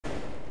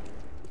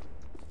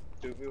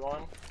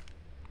2v1.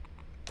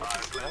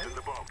 Planted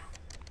the bomb.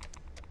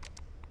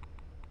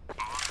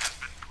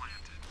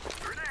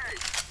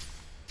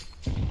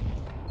 You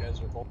guys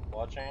are both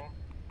watching.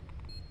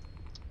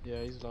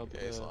 Yeah, he's loud.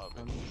 Yeah, he's loud.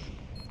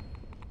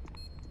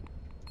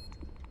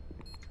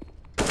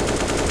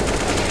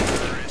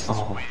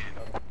 Oh.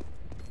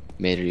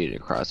 Major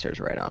used crosshairs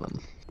right on him.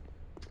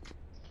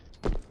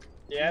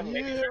 Yeah,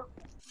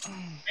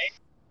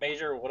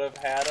 Major would have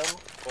had him,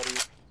 but he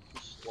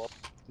slow.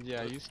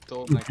 Yeah, you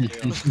stole my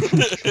kill.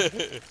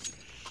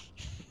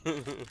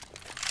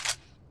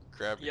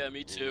 Grab. Yeah,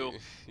 me too.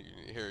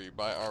 Here, you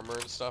buy armor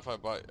and stuff. I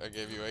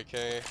gave you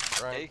AK,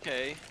 right?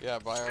 AK. Yeah,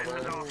 buy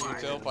armor.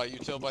 Util, buy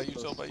util, buy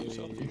util, buy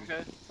util.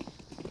 Okay.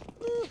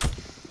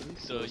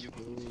 So you.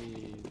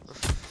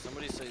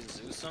 Somebody say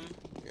Zeusum?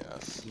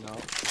 Yes. No.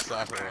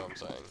 Exactly what I'm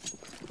saying.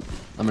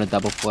 I'm gonna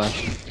double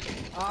flash.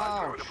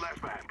 Oh!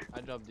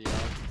 I dropped the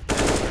out.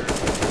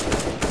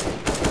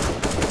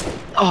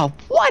 Oh,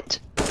 what?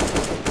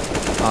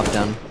 Off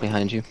down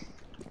behind you.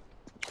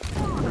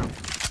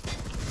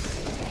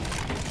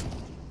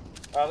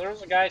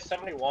 There's a guy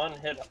 71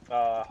 hit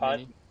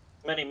HUD.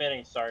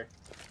 Mini, sorry.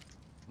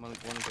 One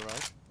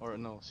garage? Or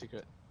no,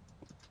 secret.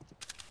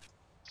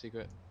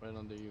 Secret, right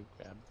under you,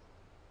 grab.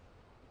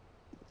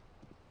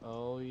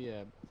 Oh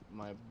yeah,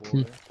 my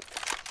boy.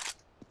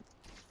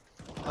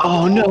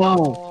 Oh no!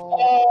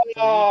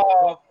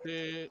 Oh!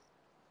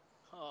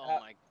 Oh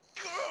my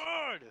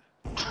god!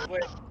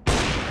 Wait.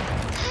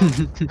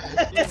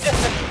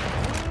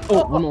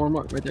 Oh, one more,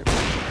 right there.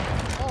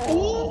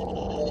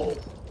 Oh!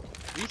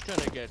 He's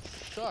gonna get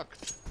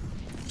sucked.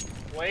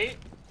 Wait.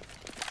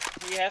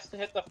 He has to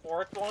hit the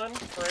fourth one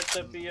for it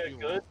to be a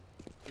good.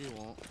 He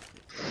won't.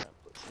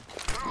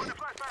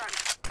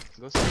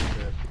 Go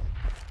secret.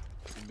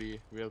 Be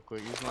real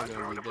quick. He's not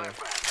gonna be there.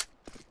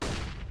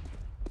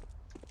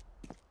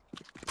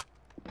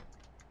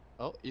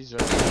 Oh, he's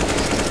right.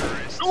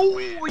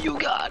 Oh, you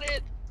got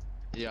it!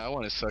 Yeah, I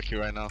want to suck you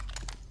right now.